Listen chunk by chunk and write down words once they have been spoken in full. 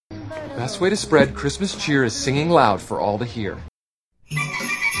Best way to spread Christmas cheer is singing loud for all to hear.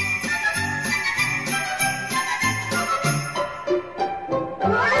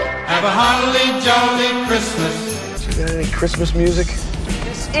 Have a holly jolly Christmas. You got any Christmas music?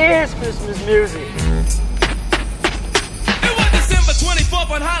 This is Christmas music. It was December 24th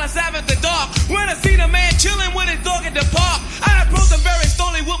on Hollis Avenue, the dark, when I seen a man chilling with his dog at the park. I approached him very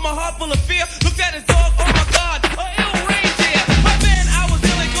slowly with my heart full of fear. Looked at his dog, oh my God, a ill reindeer. But then I was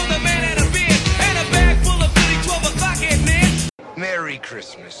dealing with the man had a beard and a bag full of goodies, 12 o'clock at night. Merry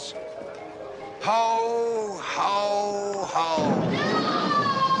Christmas. Ho, ho,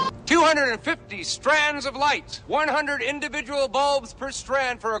 ho. 250 strands of lights, 100 individual bulbs per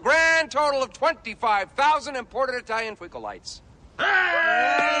strand for a grand total of 25,000 imported Italian twinkle lights.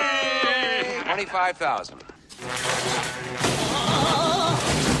 Hey! 25,000.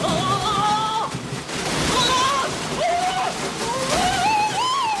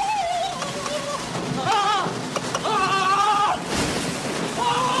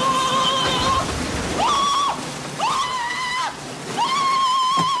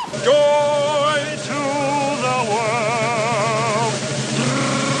 Joy to the world.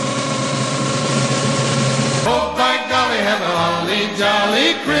 Oh, by golly, have a holly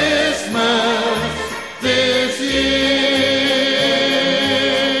jolly Christmas this year.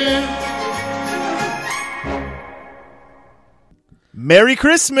 Merry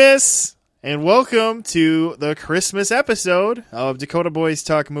Christmas, and welcome to the Christmas episode of Dakota Boys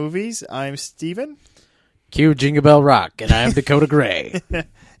Talk Movies. I'm Steven. Cue Jingle Bell Rock, and I am Dakota Gray.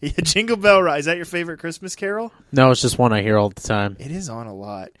 Yeah, Jingle Bell Rock. Is that your favorite Christmas carol? No, it's just one I hear all the time. It is on a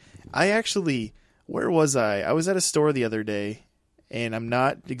lot. Where was I? I was at a store the other day, and I'm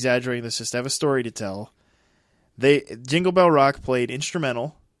not exaggerating this, just have a story to tell. Jingle Bell Rock played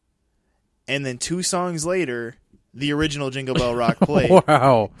instrumental, and then 2 songs later, the original Jingle Bell Rock played.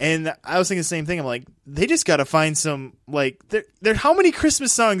 Wow. And I was thinking the same thing. I'm like, they just got to find some, like, how many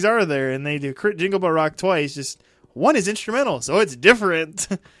Christmas songs are there? And they do Jingle Bell Rock twice, just one is instrumental, so it's different.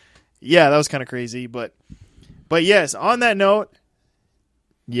 Yeah, that was kind of crazy. But yes, on that note,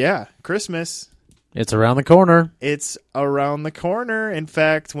 yeah, Christmas. It's around the corner. It's around the corner. In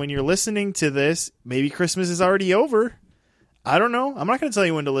fact, when you're listening to this, maybe Christmas is already over. I don't know. I'm not going to tell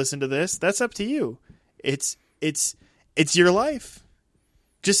you when to listen to this. That's up to you. It's your life.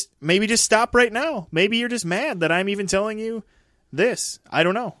 Just stop right now. Maybe you're just mad that I'm even telling you this. I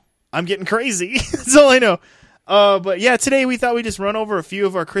don't know. I'm getting crazy. That's all I know. But yeah, today we thought we'd just run over a few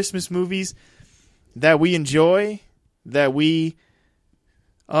of our Christmas movies that we enjoy, that we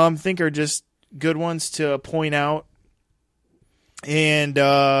think are just good ones to point out. And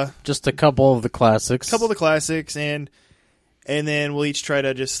just a couple of the classics. And then we'll each try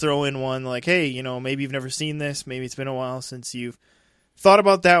to just throw in one like, hey, maybe you've never seen this. Maybe it's been a while since you've thought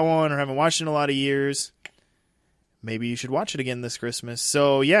about that one or haven't watched it in a lot of years. Maybe you should watch it again this Christmas.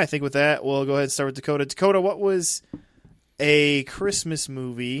 So, yeah, I think with that, we'll go ahead and start with Dakota. Dakota, what was a Christmas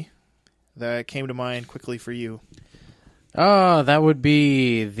movie that came to mind quickly for you? That would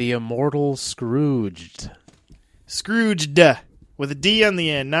be The Immortal Scrooged. Scrooged, with a D on the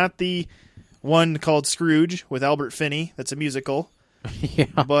end, not the one called Scrooge with Albert Finney. That's a musical. Yeah.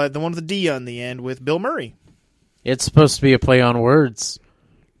 But the one with a D on the end with Bill Murray. It's supposed to be a play on words.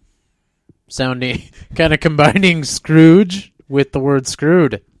 Sounding, kind of combining Scrooge with the word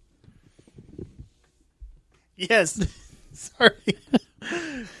screwed. Yes. Sorry.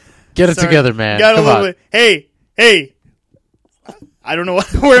 Get it together, man. Got Come a little on. bit. Hey. I don't know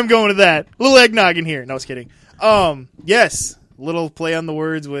where I'm going with that. A little eggnog in here. No, I was kidding. Yes. Little play on the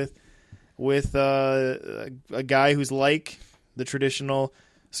words with a guy who's like the traditional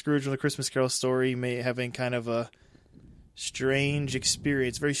Scrooge from the Christmas Carol story, having kind of a strange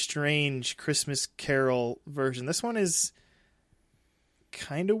experience, very strange Christmas Carol version. This one is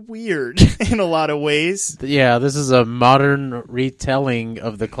kind of weird in a lot of ways. Yeah, this is a modern retelling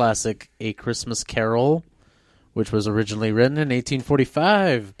of the classic A Christmas Carol, which was originally written in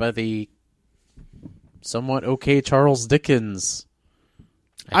 1845 by the somewhat okay Charles Dickens.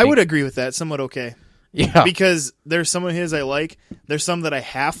 I would agree with that, somewhat okay. Yeah. Because there's some of his I like. There's some that I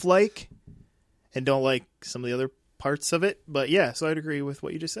half like and don't like some of the other parts of it. But yeah, so I'd agree with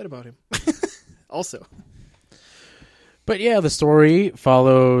what you just said about him. Also. But yeah, the story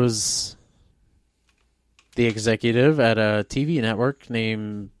follows the executive at a TV network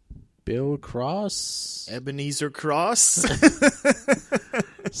named Bill Cross. Ebenezer Cross.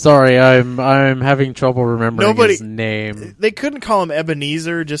 Sorry, I'm having trouble remembering his name. They couldn't call him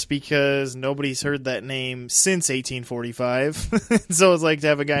Ebenezer just because nobody's heard that name since 1845. So it's like to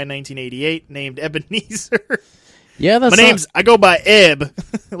have a guy in 1988 named Ebenezer. Yeah, that's I go by Eb.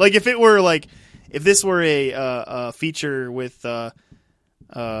 Like if this were a feature with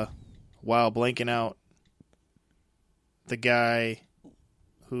blanking out the guy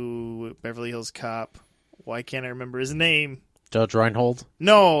who Beverly Hills Cop. Why can't I remember his name? Judge Reinhold.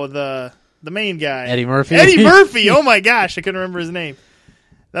 No, the main guy. Eddie Murphy. Eddie Murphy. Oh my gosh, I couldn't remember his name.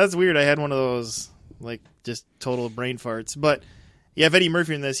 That's weird. I had one of those like just total brain farts. But yeah, if Eddie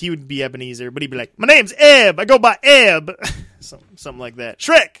Murphy in this, he would be Ebenezer, but he'd be like, "My name's Eb. I go by Eb." Something like that.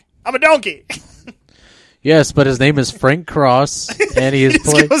 Shrek. I'm a donkey. Yes, but his name is Frank Cross, and he is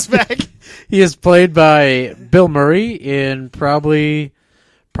played. Goes back. He is played by Bill Murray in probably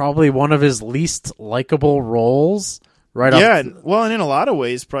one of his least likable roles. Right. Yeah. Well, and in a lot of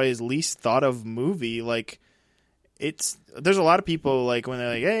ways, probably his least thought of movie. Like, there's a lot of people like when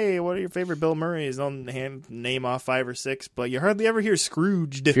they're like, "Hey, what are your favorite Bill Murrays?" They'll name off 5 or 6, but you hardly ever hear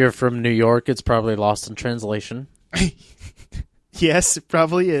Scrooged. If you're from New York, it's probably Lost in Translation. Yes, it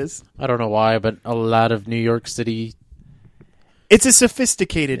probably is. I don't know why, but a lot of New York City. It's a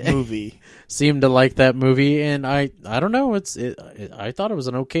sophisticated movie. Seem to like that movie, and I don't know. I thought it was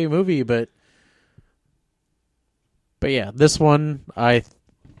an okay movie, but yeah, this one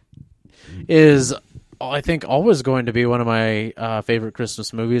is I think always going to be one of my favorite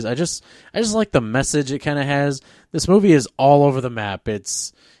Christmas movies. I just like the message it kind of has. This movie is all over the map.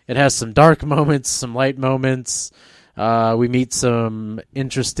 It has some dark moments, some light moments. We meet some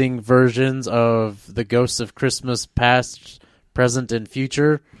interesting versions of the ghosts of Christmas past, present, and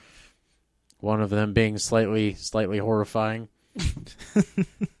future. One of them being slightly horrifying.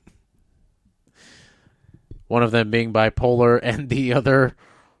 One of them being bipolar, and the other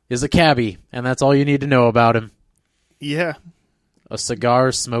is a cabbie, and that's all you need to know about him. Yeah. A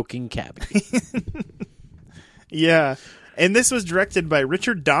cigar-smoking cabbie. Yeah. And this was directed by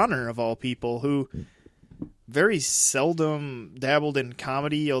Richard Donner, of all people, who very seldom dabbled in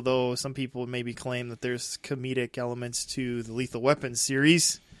comedy, although some people maybe claim that there's comedic elements to the Lethal Weapon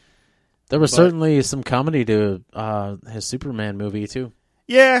series. There was certainly some comedy to his Superman movie, too.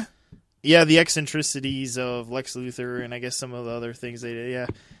 Yeah. Yeah, the eccentricities of Lex Luthor and I guess some of the other things they did, yeah.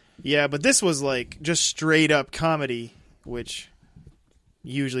 Yeah, but this was like just straight up comedy, which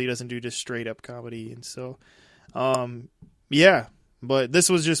usually doesn't do just straight up comedy. And so, yeah, but this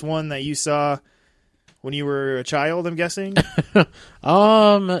was just one that you saw when you were a child, I'm guessing?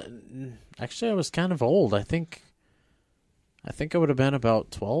 Actually, I was kind of old. I think I would have been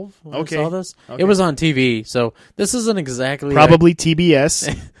about 12 when I saw this. Okay. It was on TV, so this isn't exactly... Probably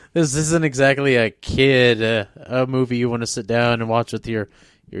TBS. This isn't exactly a kid, a movie you want to sit down and watch with your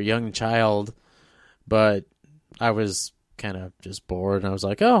young child, but I was kind of just bored, and I was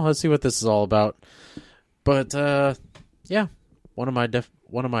like, oh, let's see what this is all about. But, yeah, one of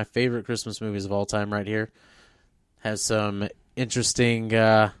my favorite Christmas movies of all time right here. Has some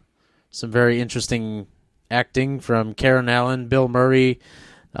very interesting acting from Karen Allen, Bill Murray,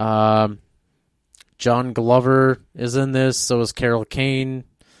 John Glover is in this, so is Carol Kane,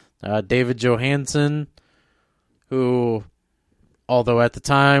 David Johansen, who, although at the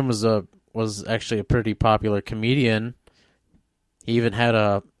time was actually a pretty popular comedian. He even had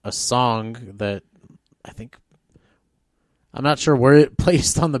a song that I'm not sure where it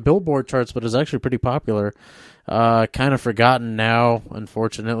placed on the Billboard charts, but it's actually pretty popular. Kind of forgotten now,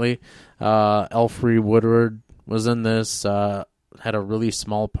 unfortunately. Alfre Woodard was in this. Had a really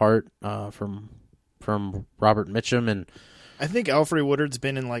small part from Robert Mitchum, and I think Alfre Woodard's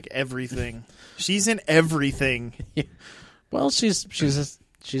been in like everything. She's in everything. Well, she's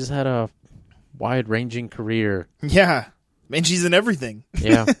had a wide-ranging career. Yeah, and she's in everything.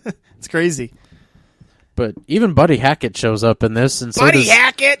 Yeah, it's crazy. But even Buddy Hackett shows up in this, and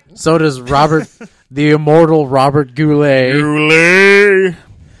Hackett. So does Robert, the immortal Robert Goulet,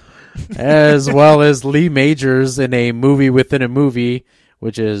 as well as Lee Majors in a movie within a movie,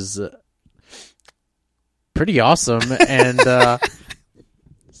 which is pretty awesome. And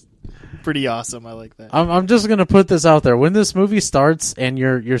pretty awesome. I like that. I'm just gonna put this out there: when this movie starts and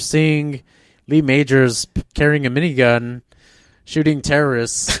you're seeing Lee Majors carrying a minigun, shooting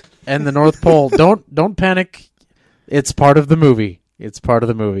terrorists. And the North Pole. Don't panic. It's part of the movie. It's part of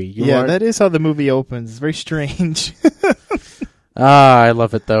the movie. That is how the movie opens. It's very strange. I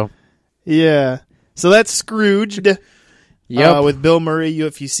love it though. Yeah. So that's Scrooged. Yep. With Bill Murray.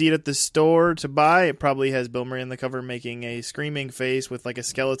 If you see it at the store to buy, it probably has Bill Murray on the cover making a screaming face with like a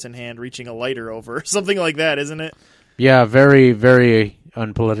skeleton hand reaching a lighter over. Something like that, isn't it? Yeah, very, very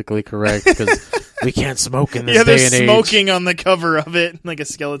unpolitically correct because we can't smoke in this day and age. Yeah, they're smoking on the cover of it like a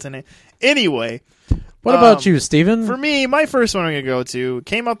skeleton hand. Anyway. What about you, Steven? For me, my first one I'm going to go to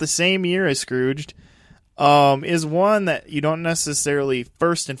came out the same year as Scrooged. is one that you don't necessarily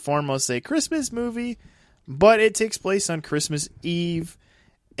first and foremost say Christmas movie, but it takes place on Christmas Eve,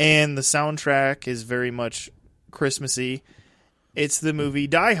 and the soundtrack is very much Christmassy. It's the movie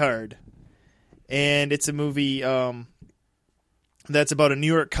Die Hard, and it's a movie that's about a New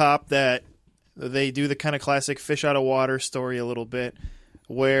York cop that they do the kind of classic fish out of water story a little bit,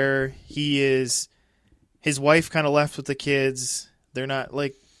 where his wife kind of left with the kids. They're not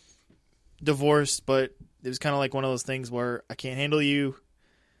like divorced, but it was kind of like one of those things where I can't handle you.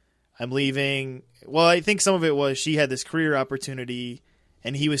 I'm leaving. Well, I think some of it was she had this career opportunity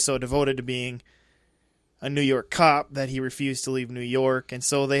and he was so devoted to being a New York cop that he refused to leave New York. And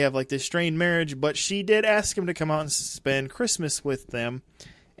so they have like this strained marriage, but she did ask him to come out and spend Christmas with them.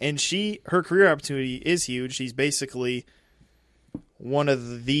 And her career opportunity is huge. She's basically one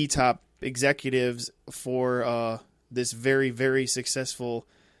of the top executives for this very, very successful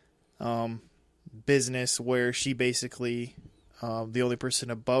business, where she basically the only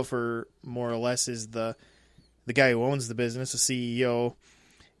person above her, more or less, is the guy who owns the business, the CEO.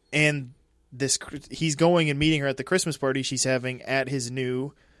 And he's going and meeting her at the Christmas party she's having at his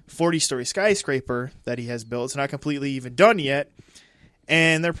new 40-story skyscraper that he has built. It's not completely even done yet,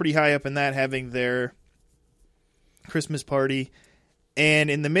 and they're pretty high up in that, having their Christmas party. And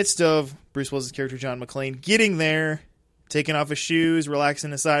in the midst of Bruce Willis' character John McClane getting there, taking off his shoes,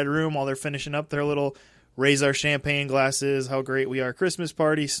 relaxing inside a room while they're finishing up their little raise our champagne glasses, how great we are Christmas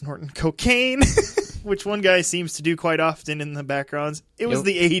party, snorting cocaine, which one guy seems to do quite often in the backgrounds. It was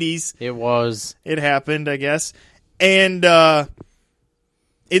the 80s. It was. It happened, I guess. And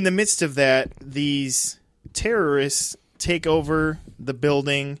in the midst of that, these terrorists take over the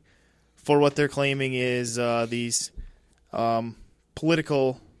building for what they're claiming is these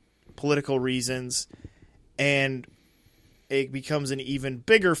political reasons, and it becomes an even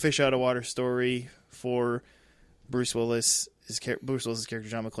bigger fish out of water story for Bruce Willis' character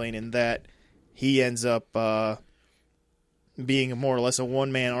John McClane, in that he ends up being more or less a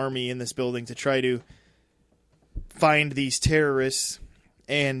one-man army in this building to try to find these terrorists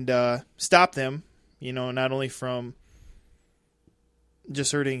and stop them, not only from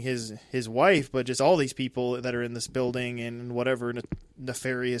just hurting his wife, but just all these people that are in this building and whatever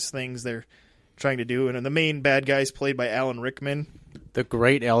nefarious things they're trying to do. And the main bad guy is played by Alan Rickman. The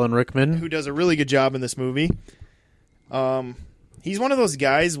great Alan Rickman. Who does a really good job in this movie. He's one of those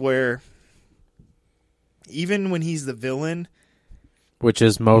guys where even when he's the villain, which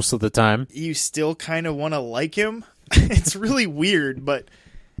is most of the time, you still kind of want to like him. It's really weird, but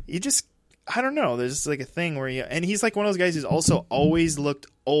you just, I don't know. There's like a thing where and he's like one of those guys who's also always looked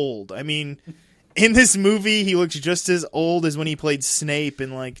old. I mean, in this movie, he looks just as old as when he played Snape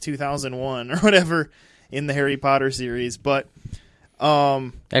in like 2001 or whatever in the Harry Potter series. But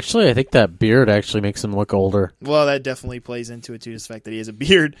actually, I think that beard actually makes him look older. Well, that definitely plays into it too, just the fact that he has a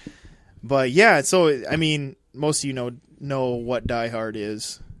beard. But yeah, so I mean, most of you know what Die Hard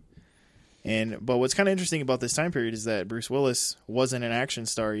is. But what's kind of interesting about this time period is that Bruce Willis wasn't an action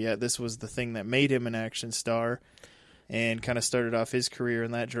star yet. This was the thing that made him an action star and kind of started off his career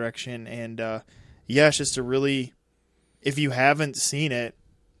in that direction. And it's just a really, if you haven't seen it,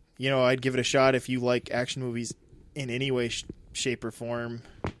 I'd give it a shot if you like action movies in any way, shape, or form.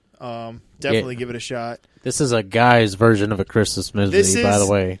 Definitely give it a shot. This is a guy's version of a Christmas movie, by the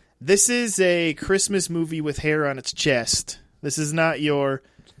way. This is a Christmas movie with hair on its chest. This is not your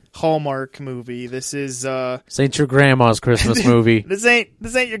Hallmark movie. This is this ain't your grandma's Christmas movie. This ain't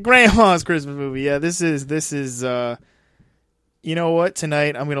your grandma's Christmas movie. Yeah, this is you know what?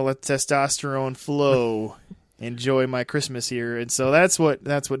 Tonight I'm gonna let testosterone flow. Enjoy my Christmas here. And so that's what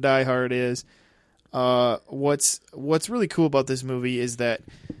Die Hard is. What's really cool about this movie is that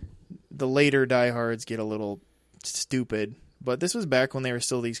the later Die Hards get a little stupid, but this was back when they were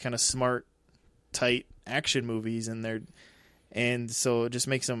still these kind of smart, tight action movies, and so it just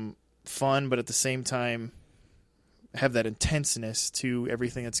makes them fun, but at the same time have that intenseness to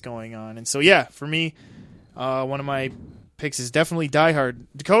everything that's going on. And so, yeah, for me, one of my picks is definitely Die Hard.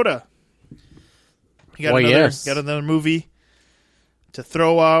 Dakota, you got another movie to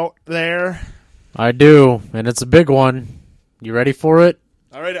throw out there? I do, and it's a big one. You ready for it?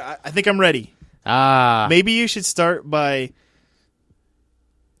 All right, I think I'm ready. Maybe you should start by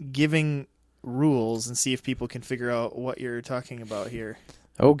giving rules and see if people can figure out what you're talking about here.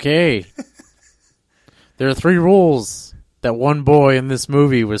 Okay. There are 3 rules that one boy in this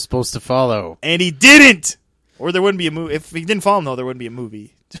movie was supposed to follow. And he didn't! Or there wouldn't be a movie. If he didn't follow them, though, there wouldn't be a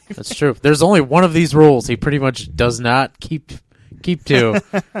movie. That's true. There's only one of these rules he pretty much does not keep to.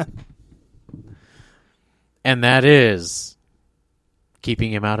 And that is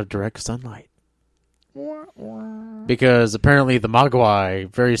keeping him out of direct sunlight. because apparently the Mogwai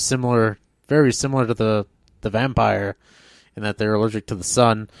very similar to the vampire in that they're allergic to the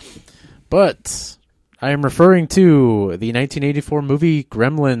sun. But I am referring to the 1984 movie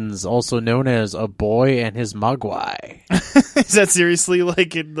Gremlins, also known as A Boy and His Mogwai. Is that seriously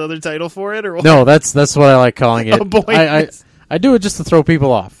like another title for it, or what? No, that's what I like calling it. A Boy. I do it just to throw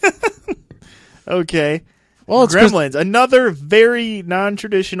people off. Okay. Well, it's Gremlins, another very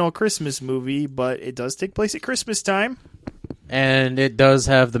non-traditional Christmas movie, but it does take place at Christmas time. And it does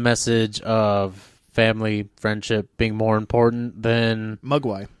have the message of family, friendship being more important than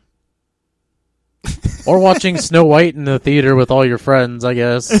Mogwai. or watching Snow White in the theater with all your friends, I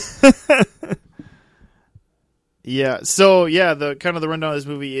guess. Yeah. So yeah, the rundown of this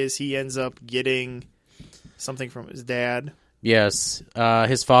movie is he ends up getting something from his dad. Yes,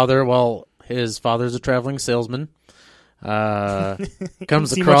 his father's a traveling salesman.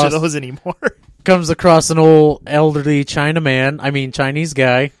 Comes See across much of those anymore. Comes across an old elderly Chinese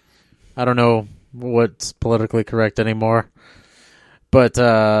guy. I don't know what's politically correct anymore, but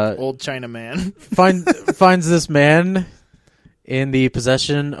Old Chinaman finds this man in the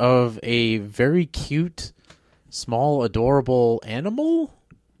possession of a very cute, small, adorable animal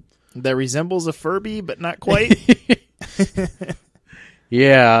that resembles a Furby, but not quite.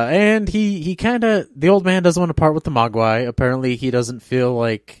 Yeah, and the old man doesn't want to part with the Mogwai. Apparently, he doesn't feel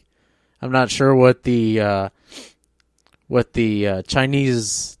like, I'm not sure what the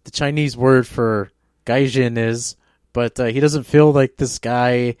Chinese word for gaijin is, but he doesn't feel like this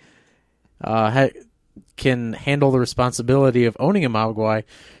guy can handle the responsibility of owning a Mogwai,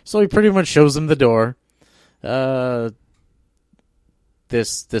 so he pretty much shows him the door.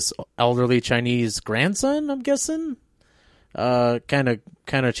 This elderly Chinese grandson, I'm guessing, kind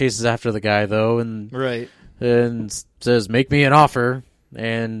of chases after the guy though, and right, and says, "Make me an offer,"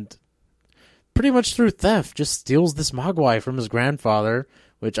 and pretty much through theft just steals this Mogwai from his grandfather,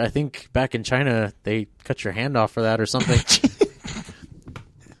 which I think back in China they cut your hand off for that or something.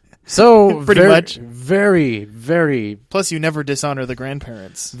 So pretty much, very, very. Plus, you never dishonor the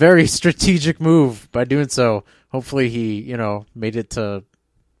grandparents. Very strategic move by doing so. Hopefully, he made it to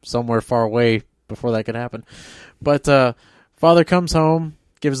somewhere far away before that could happen. But father comes home,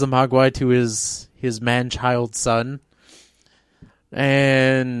 gives the Mogwai to his man-child son,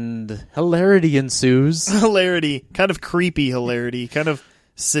 and hilarity ensues. Hilarity, kind of creepy hilarity, kind of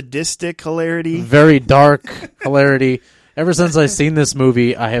sadistic hilarity. Very dark hilarity. Ever since I've seen this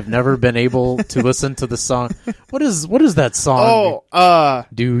movie, I have never been able to listen to the song. What is that song? Oh,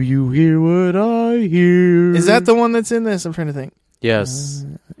 Do you hear what I hear? Is that the one that's in this? I'm trying to think. Yes.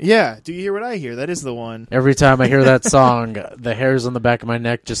 Yeah, Do You Hear What I Hear? That is the one. Every time I hear that song, the hairs on the back of my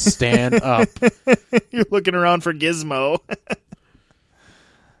neck just stand up. You're looking around for Gizmo.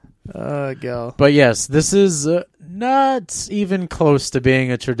 Go. But yes, this is not even close to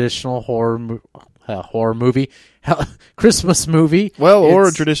being a traditional horror movie. Christmas movie. Well, or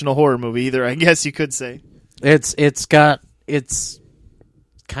a traditional horror movie either, I guess you could say. It's kind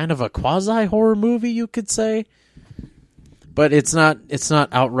of a quasi horror movie, you could say. But it's not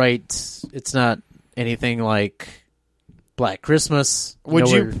outright, it's not anything like Black Christmas. Would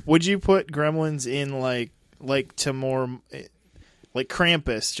you put Gremlins in like to more like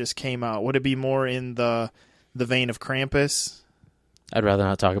Krampus just came out? Would it be more in the vein of Krampus? I'd rather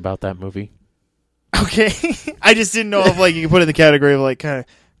not talk about that movie. Okay. I just didn't know if you could put it in the category of kind of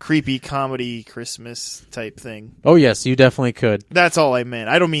creepy comedy Christmas type thing. Oh yes, you definitely could. That's all I meant.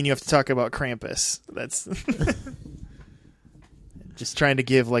 I don't mean you have to talk about Krampus. That's just trying to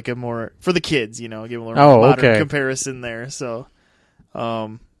give a more for the kids, give a more modern comparison there. So,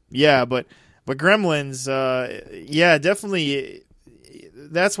 yeah, but Gremlins, yeah, definitely.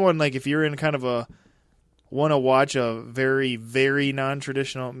 That's one if you're in kind of want to watch a very, very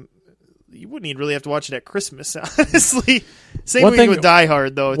non-traditional. You wouldn't even really have to watch it at Christmas, honestly. Same thing with Die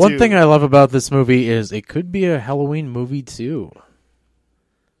Hard, though. One thing I love about this movie is it could be a Halloween movie too.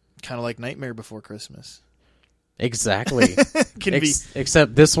 Kind of like Nightmare Before Christmas. Exactly.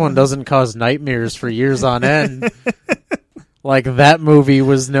 Except this one doesn't cause nightmares for years on end, like that movie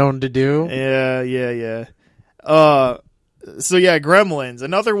was known to do. Yeah. So yeah, Gremlins,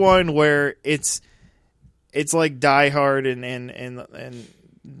 another one where it's like Die Hard and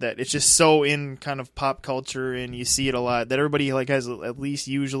that it's just so in kind of pop culture, and you see it a lot that everybody has at least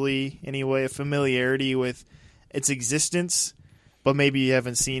usually anyway a familiarity with its existence, but maybe you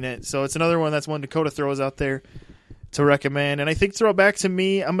haven't seen it. So it's another one that's one Dakota throws out there to recommend. And I think throw it back to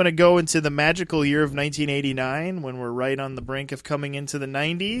me, I'm going to go into the magical year of 1989 when we're right on the brink of coming into the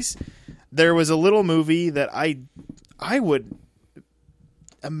 90s. There was a little movie that I would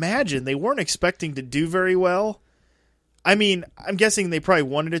imagine they weren't expecting to do very well. I mean, I'm guessing they probably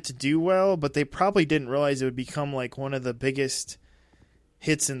wanted it to do well, but they probably didn't realize it would become like one of the biggest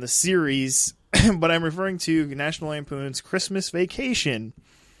hits in the series. But I'm referring to National Lampoon's Christmas Vacation.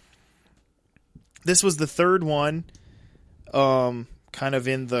 This was the third one, kind of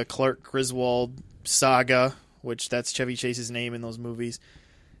in the Clark Griswold saga, which that's Chevy Chase's name in those movies.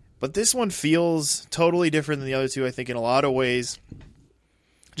 But this one feels totally different than the other two, I think, in a lot of ways.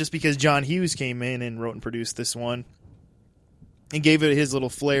 Just because John Hughes came in and wrote and produced this one and gave it his little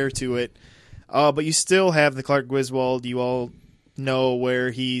flair to it. But you still have the Clark Griswold you all know, where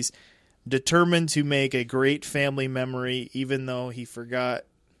he's determined to make a great family memory, even though he forgot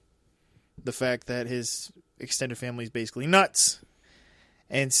the fact that his extended family is basically nuts.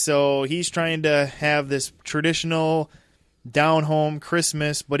 And so he's trying to have this traditional down-home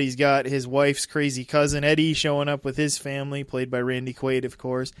Christmas, but he's got his wife's crazy cousin Eddie showing up with his family, played by Randy Quaid, of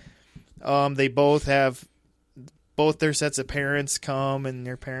course. They both have their sets of parents come, and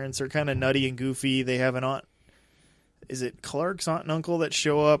their parents are kind of nutty and goofy. They have an aunt. Is it Clark's aunt and uncle that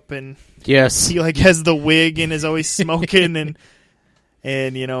show up, and yes, he like has the wig and is always smoking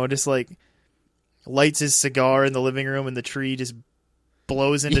and you know, just like lights his cigar in the living room, and the tree just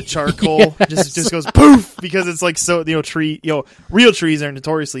blows into charcoal. Yes. just goes poof, because it's like, so, real trees are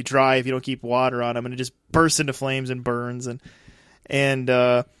notoriously dry if you don't keep water on them, and it just bursts into flames and burns. And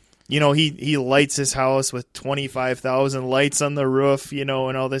he lights his house with 25,000 lights on the roof, and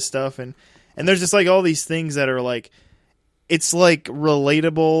all this stuff, and there's just like all these things that are like, it's like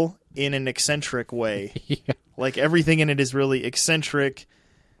relatable in an eccentric way. Yeah. Like everything in it is really eccentric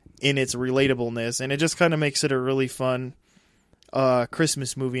in its relatableness, and it just kind of makes it a really fun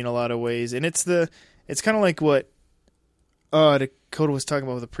Christmas movie in a lot of ways. And it's kind of like what Dakota was talking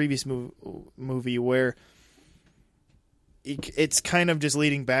about with the previous movie, where it's kind of just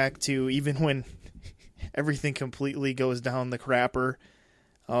leading back to even when everything completely goes down the crapper,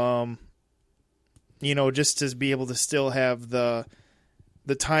 just to be able to still have the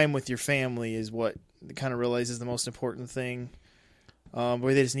time with your family is what they kind of realize is the most important thing.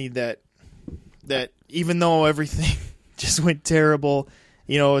 Where they just need that even though everything just went terrible,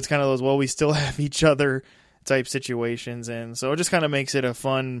 it's kind of those, well, we still have each other type situations. And so it just kind of makes it a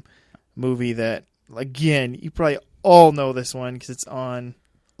fun movie that, again, you probably all know this one because it's on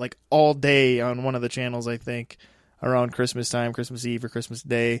like all day on one of the channels, I think, around Christmas time, Christmas Eve or Christmas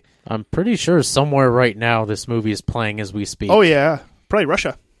Day. I'm pretty sure somewhere right now this movie is playing as we speak. Oh, yeah. Probably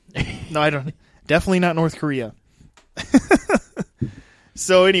Russia. No, I don't. Definitely not North Korea.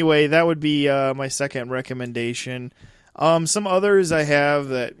 So anyway, that would be my second recommendation. Some others I have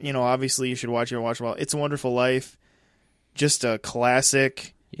that, obviously you should watch it and watch well. It's a Wonderful Life. Just a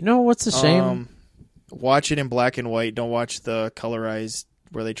classic. You know what's a shame? Watch it in black and white. Don't watch the colorized,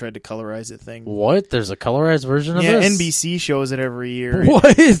 where they tried to colorize it thing. What? There's a colorized version of this? Yeah, NBC shows it every year.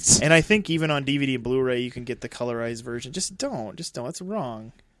 What? And I think even on DVD and Blu-ray you can get the colorized version. Just don't. That's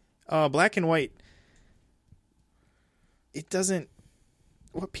wrong. Black and white, it doesn't...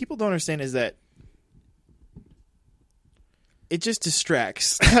 What people don't understand is that it just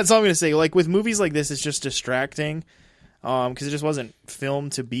distracts. That's all I'm going to say. Like with movies like this, it's just distracting because it just wasn't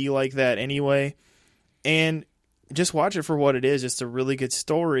filmed to be like that anyway. And just watch it for what it is. Just a really good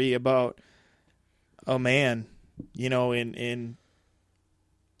story about a man, in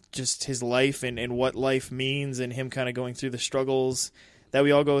just his life and what life means, and him kind of going through the struggles that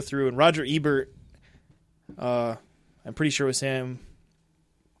we all go through. And Roger Ebert, I'm pretty sure it was him.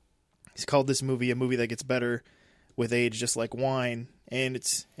 He's called this movie a movie that gets better with age, just like wine. And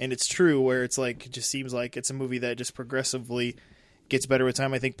it's true, where it's like, it just seems like it's a movie that just progressively gets better with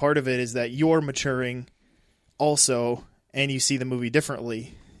time. I think part of it is that you're maturing also, and you see the movie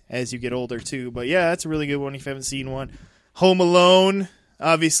differently as you get older too. But yeah, that's a really good one if you haven't seen one. Home Alone,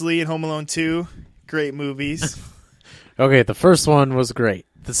 obviously, and Home Alone 2, great movies. Okay, the first one was great.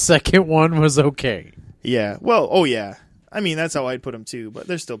 The second one was okay. Yeah, well, oh yeah. I mean, that's how I'd put them too, but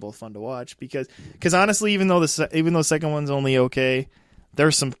they're still both fun to watch because honestly, even though the second one's only okay,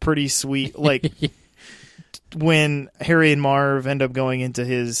 there's some pretty sweet, like when Harry and Marv end up going into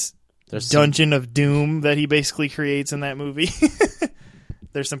his dungeon of doom that he basically creates in that movie.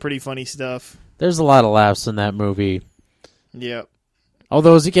 There's some pretty funny stuff. There's a lot of laughs in that movie. Yep.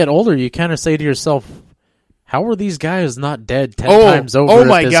 Although as you get older, you kind of say to yourself, how are these guys not dead 10 times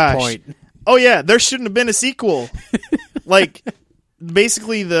over at this point? Oh yeah, there shouldn't have been a sequel. Like,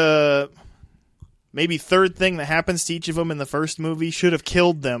 basically the maybe third thing that happens to each of them in the first movie should have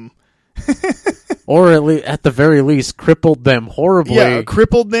killed them. Or at the very least, crippled them horribly. Yeah,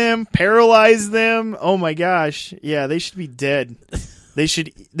 crippled them, paralyzed them. Oh my gosh. Yeah, they should be dead. They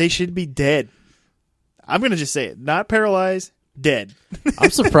should be dead. I'm gonna just say it. Not paralyzed, dead. I'm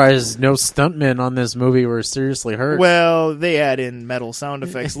surprised no stuntmen on this movie were seriously hurt. Well, they add in metal sound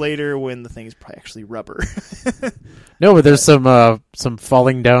effects later when the thing is probably actually rubber. No, but there's some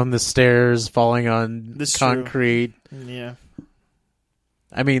falling down the stairs, falling on This is concrete. Yeah.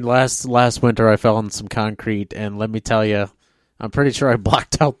 I mean, last winter I fell on some concrete, and let me tell you, I'm pretty sure I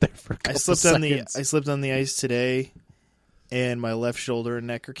blacked out there for a couple seconds. I slipped on the ice today, and my left shoulder and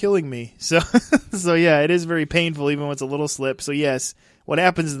neck are killing me. So, so yeah, it is very painful, even when it's a little slip. So yes, what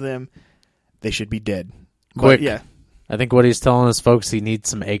happens to them? They should be dead. Quick, But, yeah, I think what he's telling us, folks, he needs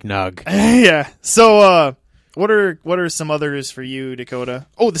some eggnog. yeah. So, what are some others for you, Dakota?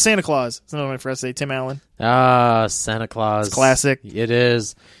 Oh, the Santa Claus. That's another one for us. Say Tim Allen. Ah, Santa Claus. It's classic. It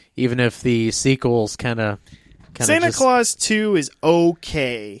is. Even if the sequels kind of Santa Claus 2 is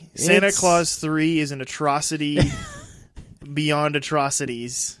okay. Santa It's- Claus 3 is an atrocity beyond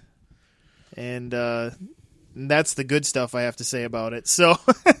atrocities. And that's the good stuff I have to say about it. So,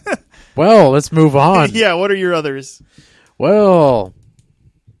 Well, let's move on. yeah, what are your others? Well,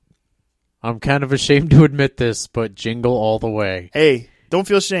 I'm kind of ashamed to admit this, but Jingle All the Way. Hey, don't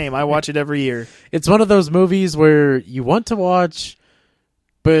feel shame. I watch it every year. It's one of those movies where you want to watch,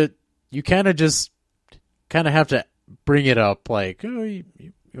 but you kind of have to bring it up. Like, oh, you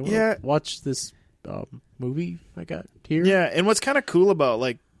wanna Yeah. watch this movie I got here? Yeah, and what's kind of cool about,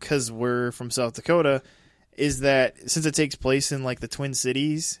 like, because we're from South Dakota, is that since it takes place in, like, the Twin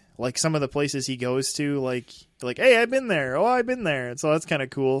Cities, like, some of the places he goes to, like, hey, I've been there. Oh, I've been there. And so that's kind of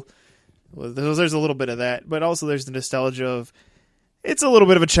cool. Well, there's a little bit of that, but also there's the nostalgia of it's a little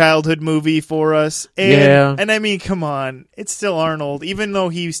bit of a childhood movie for us. And, Yeah. And I mean, come on. It's still Arnold. Even though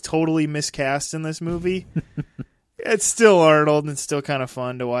he's totally miscast in this movie, it's still Arnold, and it's still kind of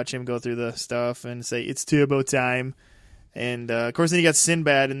fun to watch him go through the stuff and say, it's Turbo time. And, of course, then you got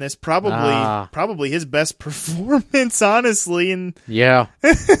Sinbad in this. Probably his best performance, honestly. And Yeah.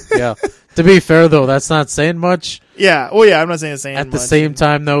 Yeah. To be fair, though, that's not saying much. yeah. Oh, yeah, I'm not saying it's saying At the much. same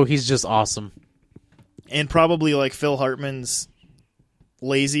time, though, he's just awesome. And probably, like, Phil Hartman's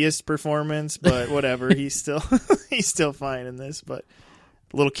laziest performance, but whatever. he's still fine in this. But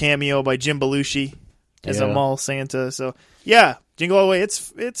a little cameo by Jim Belushi as a Yeah. mall Santa. So, yeah, Jingle All the Way,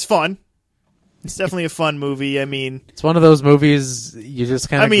 it's fun. It's definitely a fun movie. I mean, It's one of those movies you just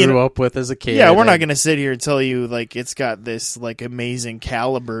kind of grew up with as a kid. yeah, we're not and- going to sit here and tell you, like, it's got this, like, amazing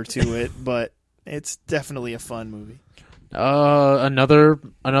caliber to it, but it's definitely a fun movie. Another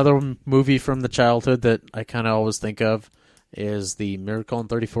movie from the childhood that I kind of always think of is the Miracle on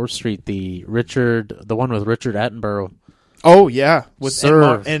 34th Street, the one with Richard Attenborough. Oh, yeah. With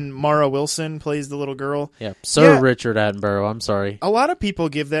Sir. and Mara Wilson plays the little girl. Yeah, Sir Yeah. Richard Attenborough. I'm sorry. A lot of people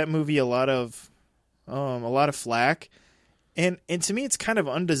give that movie a lot of flack, and to me, it's kind of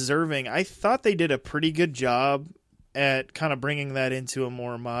undeserving. I thought they did a pretty good job at kind of bringing that into a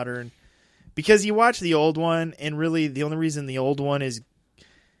more modern. Because you watch the old one, and really the only reason the old one is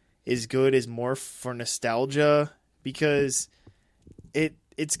good is more for nostalgia, because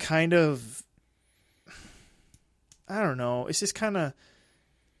it's kind of, I don't know, it's just kind of,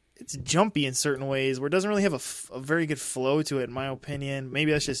 it's jumpy in certain ways where it doesn't really have a very good flow to it, in my opinion.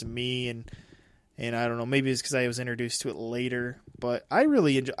 Maybe that's just me, and I don't know, maybe it's because I was introduced to it later, but I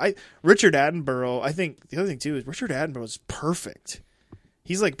really enjoy Richard Attenborough. I think the other thing too is Richard Attenborough is perfect.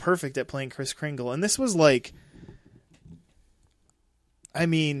 He's like perfect at playing Kris Kringle, and this was like, I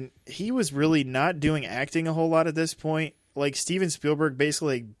mean, he was really not doing acting a whole lot at this point. Like, Steven Spielberg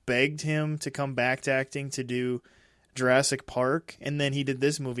basically begged him to come back to acting to do Jurassic Park, and then he did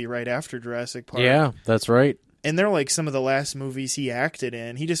this movie right after Jurassic Park. Yeah, that's right. And they're like some of the last movies he acted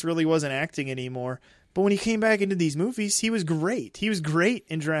in. He just really wasn't acting anymore. But when he came back into these movies, he was great. He was great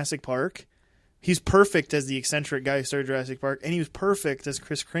in Jurassic Park. He's perfect as the eccentric guy who started Jurassic Park, and he was perfect as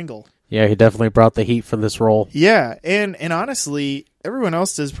Kris Kringle. Yeah, he definitely brought the heat for this role. Yeah, and honestly, everyone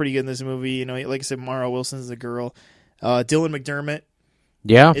else does pretty good in this movie. You know, like I said, Mara Wilson's the girl. Dylan McDermott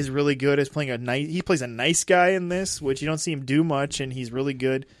Yeah. is really good as playing he plays a nice guy in this, which you don't see him do much, and he's really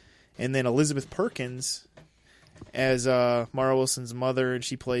good. And then Elizabeth Perkins as Mara Wilson's mother, and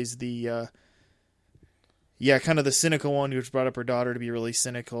she plays the kind of the cynical one who's brought up her daughter to be really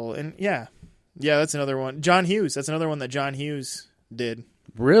cynical. And yeah, that's another one. John Hughes, that's another one that John Hughes did.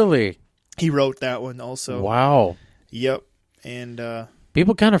 Really? He wrote that one also. Wow. Yep. And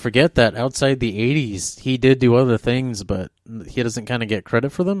People kind of forget that outside the 80s, he did do other things, but he doesn't kind of get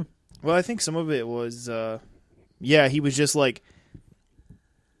credit for them. well, I think some of it was he was just like,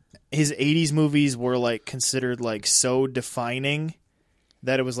 his 80s movies were like considered like so defining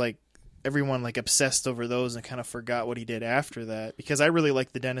that it was like everyone like obsessed over those and kind of forgot what he did after that. Because I really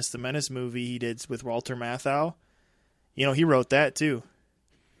like the Dennis the Menace movie he did with Walter Matthau. You know, he wrote that too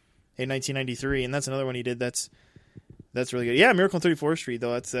in 1993, and that's another one he did. That's really good. Yeah, Miracle on 34th Street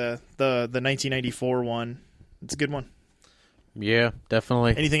though. That's the 1994 one. It's a good one. Yeah,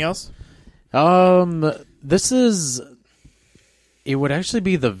 definitely. Anything else? This is. It would actually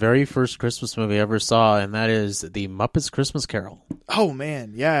be the very first Christmas movie I ever saw, and that is The Muppets Christmas Carol. Oh,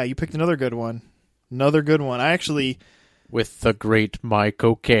 man. Yeah, you picked another good one. Another good one. I actually... With the great Mike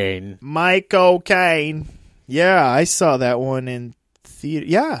O'Kane. Mike O'Kane. Yeah, I saw that one in theater.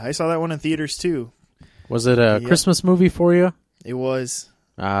 Yeah, I saw that one in theaters, too. Was it a Christmas movie for you? It was.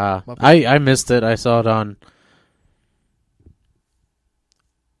 I missed it. I saw it on...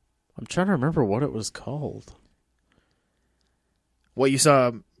 I'm trying to remember what it was called. What, you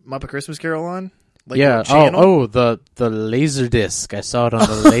saw Muppet Christmas Carol on? Like yeah. Oh, the Laserdisc. I saw it on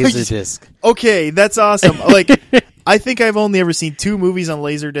the Laserdisc. Okay, that's awesome. Like, I think I've only ever seen 2 movies on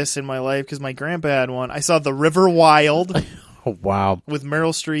Laserdisc in my life because my grandpa had one. I saw The River Wild. Oh, wow. With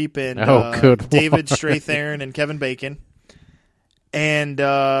Meryl Streep and good David one. Strathairn and Kevin Bacon. And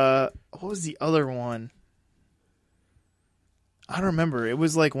what was the other one? I don't remember. It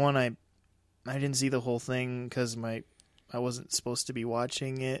was like one I didn't see the whole thing because I wasn't supposed to be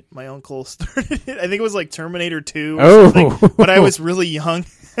watching it. My uncle started it. I think it was like Terminator 2 or something, but I was really young.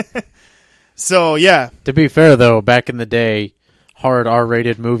 So, yeah. To be fair, though, back in the day, hard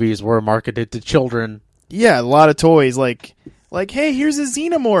R-rated movies were marketed to children. Yeah, a lot of toys. Like, hey, here's a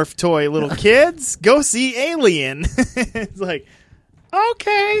Xenomorph toy, little kids. Go see Alien. It's like,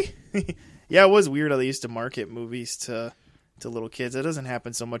 okay. Yeah, it was weird how they used to market movies to little kids. That doesn't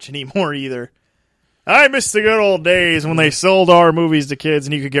happen so much anymore either. I miss the good old days when they sold our movies to kids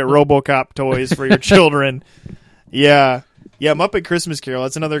and you could get RoboCop toys for your children. Yeah. Yeah, Muppet Christmas Carol.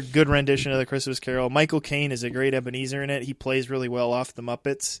 That's another good rendition of the Christmas Carol. Michael Caine is a great Ebenezer in it. He plays really well off the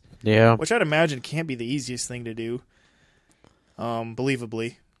Muppets. Yeah. Which I'd imagine can't be the easiest thing to do.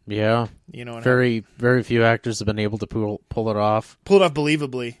 Believably. Yeah. You know, very few actors have been able to pull it off. Pull it off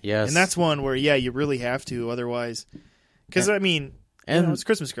believably. Yes. And that's one where, yeah, you really have to. Otherwise, because, I mean, it's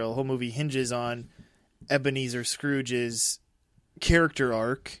Christmas Carol. The whole movie hinges on Ebenezer Scrooge's character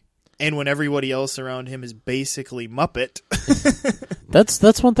arc, and when everybody else around him is basically Muppet.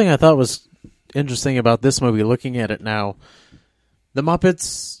 That's one thing I thought was interesting about this movie. Looking at it now, the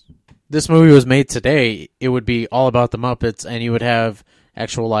Muppets. This movie was made today. It would be all about the Muppets, and you would have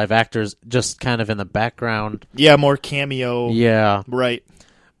actual live actors just kind of in the background. Yeah, more cameo. Yeah, right.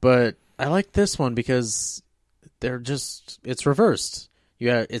 But I like this one because it's reversed.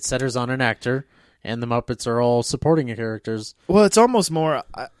 It centers on an actor. And the Muppets are all supporting characters. Well, it's almost more,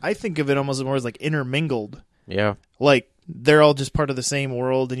 I think of it almost more as like intermingled. Yeah. Like, they're all just part of the same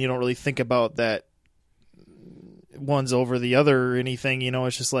world, and you don't really think about that one's over the other or anything, you know?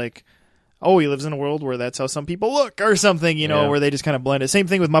 It's just like, oh, he lives in a world where that's how some people look or something, you know, where they just kind of blend it. Same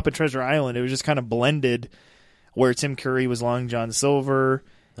thing with Muppet Treasure Island. It was just kind of blended where Tim Curry was Long John Silver.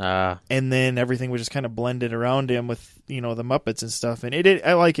 And then everything was just kind of blended around him with, you know, the Muppets and stuff. And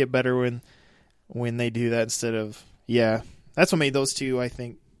I like it better when they do that instead of, that's what made those two, I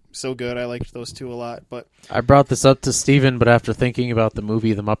think, so good. I liked those two a lot. But I brought this up to Steven, but after thinking about the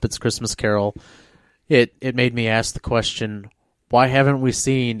movie The Muppets Christmas Carol, it made me ask the question, why haven't we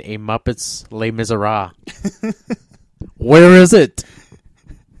seen a Muppets Les Miserables? Where is it?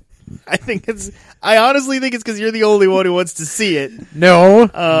 I honestly think it's because you're the only one who wants to see it.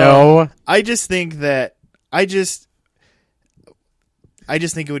 No. I just think that I just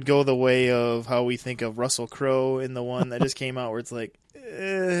think it would go the way of how we think of Russell Crowe in the one that just came out, where it's like,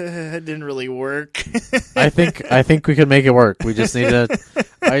 it didn't really work. I think we could make it work. We just need to.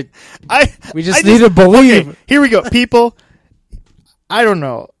 We just need to believe. Okay, here we go, people. I don't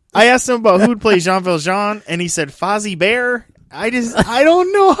know. I asked him about who would play Jean Valjean, and he said Fozzie Bear. I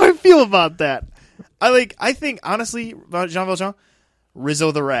don't know how I feel about that. I think honestly about Jean Valjean,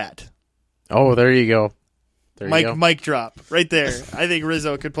 Rizzo the Rat. Oh, there you go. Mic drop right there. I think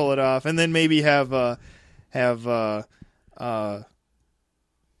Rizzo could pull it off, and then maybe have I'm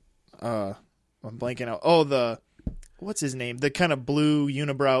blanking out. Oh, what's his name? The kind of blue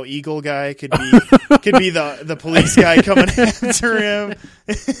unibrow eagle guy could be the police guy coming after him.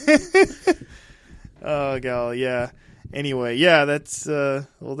 Oh god, yeah. Anyway, yeah, that's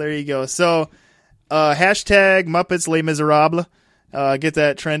well, there you go. So hashtag Muppets Les Miserables. Get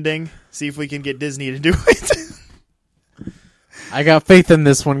that trending. See if we can get Disney to do it. I got faith in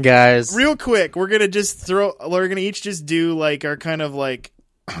this one, guys. Real quick, we're gonna each just do like our kind of like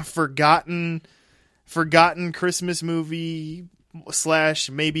forgotten Christmas movie /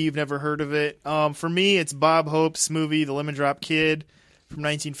 maybe you've never heard of it. For me, it's Bob Hope's movie, The Lemon Drop Kid from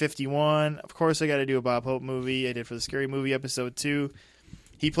 1951. Of course, I got to do a Bob Hope movie. I did for the Scary Movie episode 2.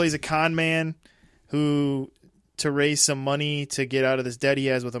 He plays a con man who, to raise some money to get out of this debt he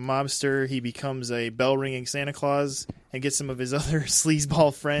has with a mobster, he becomes a bell-ringing Santa Claus and gets some of his other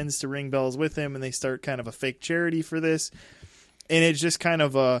sleazeball friends to ring bells with him, and they start kind of a fake charity for this. And it's just kind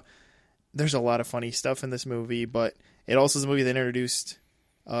of there's a lot of funny stuff in this movie, but it also is a movie that introduced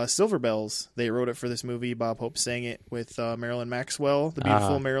Silver Bells. They wrote it for this movie. Bob Hope sang it with Marilyn Maxwell, the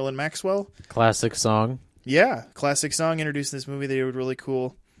beautiful Marilyn Maxwell. Classic song. Yeah, classic song introduced in this movie. They did a really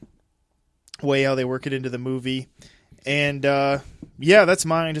cool way how they work it into the movie. And yeah, that's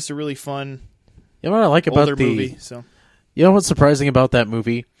mine. Just a really fun You know what I like about older movie. So you know what's surprising about that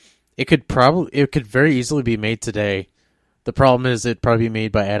movie? It could very easily be made today. The problem is it'd probably be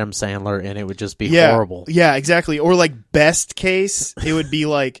made by Adam Sandler, and it would just be horrible. Yeah, exactly. Or like best case, it would be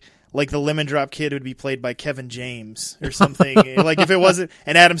like the Lemon Drop Kid would be played by Kevin James or something. Like if it wasn't,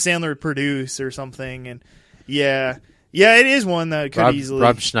 and Adam Sandler would produce or something. And yeah, it is one that could easily.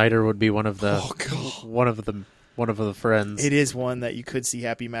 Rob Schneider would be one of the friends. It is one that you could see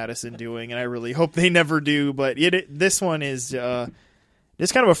Happy Madison doing, and I really hope they never do. But this one is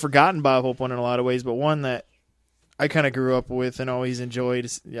it's kind of a forgotten Bob Hope one in a lot of ways, but one that I kind of grew up with and always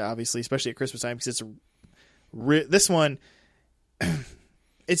enjoyed. Yeah, obviously, especially at Christmas time, because this one.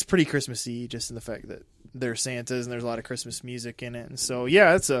 It's pretty Christmassy, just in the fact that they're Santas and there's a lot of Christmas music in it. And so,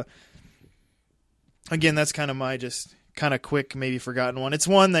 yeah, that's kind of my just kind of quick, maybe forgotten one. It's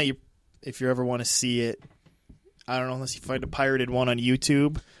one that if you ever want to see it, I don't know, unless you find a pirated one on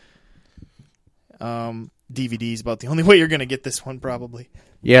YouTube. DVD is about the only way you're going to get this one, probably.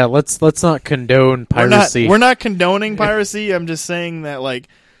 Yeah, let's not condone piracy. We're not condoning piracy. I'm just saying that, like,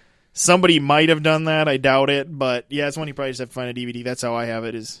 somebody might have done that. I doubt it. But, yeah, it's one you probably just have to find a DVD. That's how I have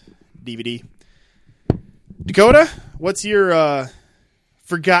it, is DVD. Dakota, what's your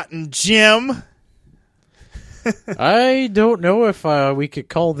forgotten gem? I don't know if we could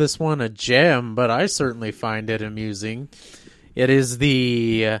call this one a gem, but I certainly find it amusing. It is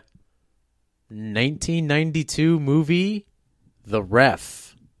the 1992 movie, The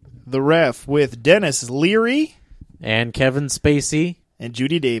Ref. The Ref with Dennis Leary. And Kevin Spacey. And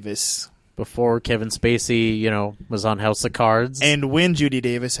Judy Davis. Before Kevin Spacey, was on House of Cards. And when Judy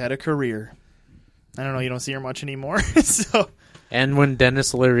Davis had a career. I don't know, you don't see her much anymore. And when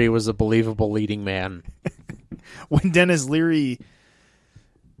Dennis Leary was a believable leading man. When Dennis Leary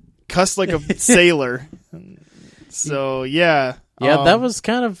cussed like a sailor. So, yeah. Yeah, that was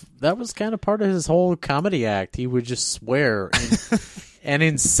kind of part of his whole comedy act. He would just swear an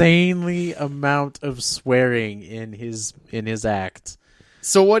insanely amount of swearing in his act.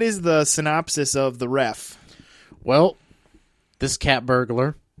 So what is the synopsis of The Ref? Well, this cat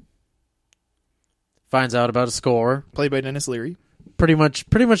burglar finds out about a score, played by Dennis Leary. Pretty much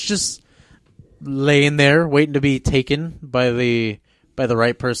just laying there waiting to be taken by the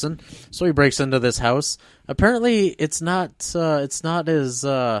right person. So he breaks into this house. Apparently, it's not as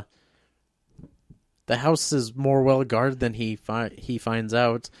the house is more well guarded than he finds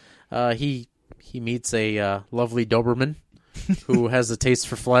out. He meets a lovely Doberman who has a taste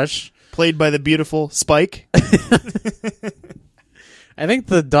for flesh, played by the beautiful Spike. I think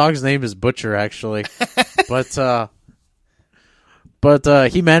the dog's name is Butcher, actually, but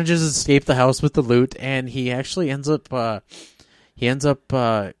he manages to escape the house with the loot, and he actually ends up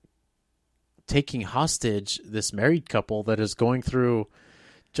taking hostage this married couple that is going through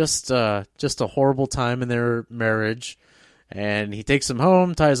just a horrible time in their marriage. And he takes them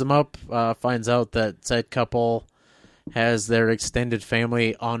home, ties them up, finds out that said couple has their extended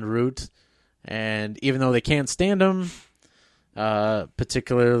family en route, and even though they can't stand him,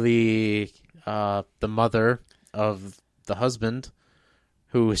 particularly the mother of the husband,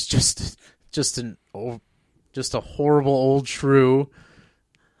 who is just a horrible old shrew.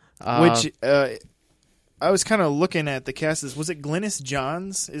 Which I was kind of looking at the cast. Was it Glynis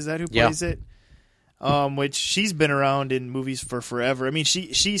Johns? Is that who plays it? Which she's been around in movies for forever. I mean,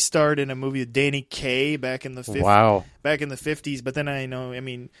 she starred in a movie with Danny Kaye back in the 50s. Wow. Back in the 50s. But then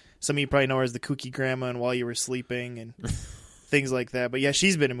some of you probably know her as the kooky grandma and While You Were Sleeping and things like that. But yeah,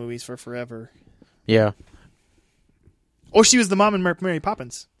 she's been in movies for forever. Yeah. Oh, she was the mom in Mary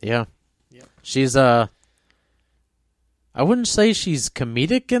Poppins. Yeah. She's I wouldn't say she's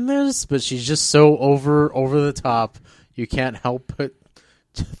comedic in this, but she's just so over the top. You can't help but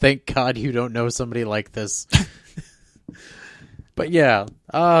thank God you don't know somebody like this. But yeah,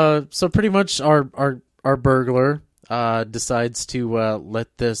 so pretty much our burglar decides to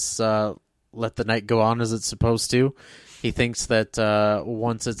let the night go on as it's supposed to. He thinks that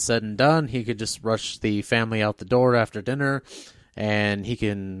once it's said and done, he could just rush the family out the door after dinner, and he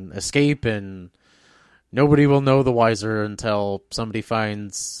can escape, and nobody will know the wiser until somebody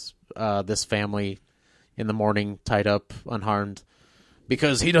finds this family in the morning tied up, unharmed,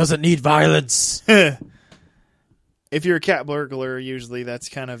 because he doesn't need violence. If you're a cat burglar, usually that's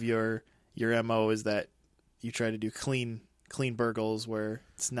kind of your MO, is that you try to do clean burgles where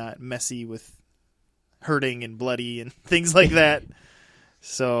it's not messy with hurting and bloody and things like that.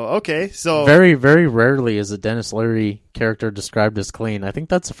 So, okay. So very, very rarely is a Dennis Leary character described as clean. I think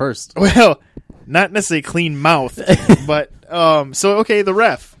that's the first. Well, not necessarily clean mouth, but so okay, The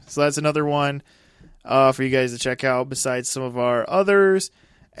Ref. So that's another one for you guys to check out besides some of our others.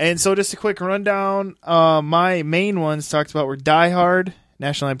 And so just a quick rundown. My main ones talked about were Die Hard,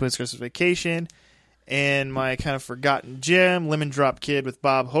 National Lampoon's Christmas Vacation, and my kind of forgotten gem, Lemon Drop Kid with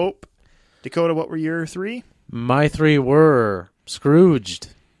Bob Hope. Dakota, what were your 3? My 3 were Scrooged,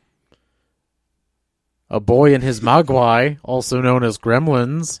 A Boy and His Mogwai, also known as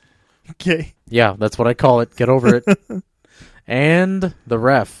Gremlins. Okay. Yeah, that's what I call it. Get over it. And The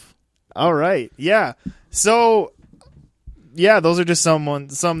Ref. All right. Yeah. So, yeah, those are just some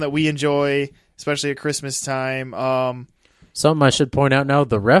that we enjoy, especially at Christmas time. Something I should point out now,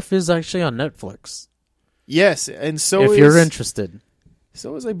 The Ref is actually on Netflix. Yes, and so if you're interested.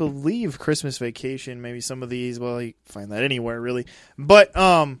 So is, I believe, Christmas Vacation. Maybe some of these, well, you can find that anywhere, really. But,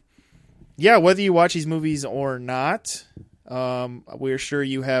 yeah, whether you watch these movies or not, we're sure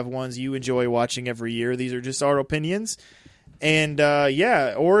you have ones you enjoy watching every year. These are just our opinions. And,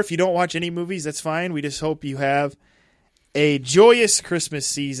 yeah, or if you don't watch any movies, that's fine. We just hope you have a joyous Christmas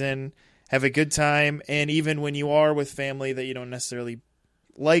season, have a good time, and even when you are with family that you don't necessarily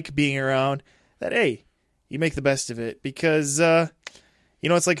like being around, that, hey, you make the best of it. Because, you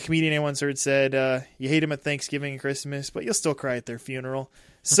know, it's like a comedian I once heard said, you hate them at Thanksgiving and Christmas, but you'll still cry at their funeral.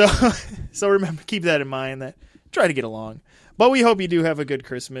 So, so remember, keep that in mind, that try to get along. But we hope you do have a good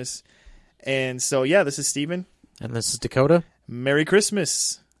Christmas. And so, yeah, this is Steven. And this is Dakota. Merry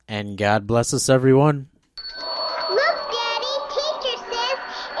Christmas. And God bless us, everyone. Look, Daddy, teacher says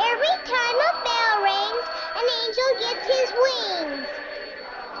every time a bell rings, an angel gets his wings.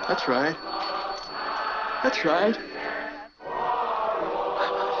 That's right. That's right.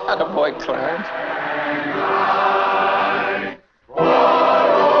 Attaboy, Clarence.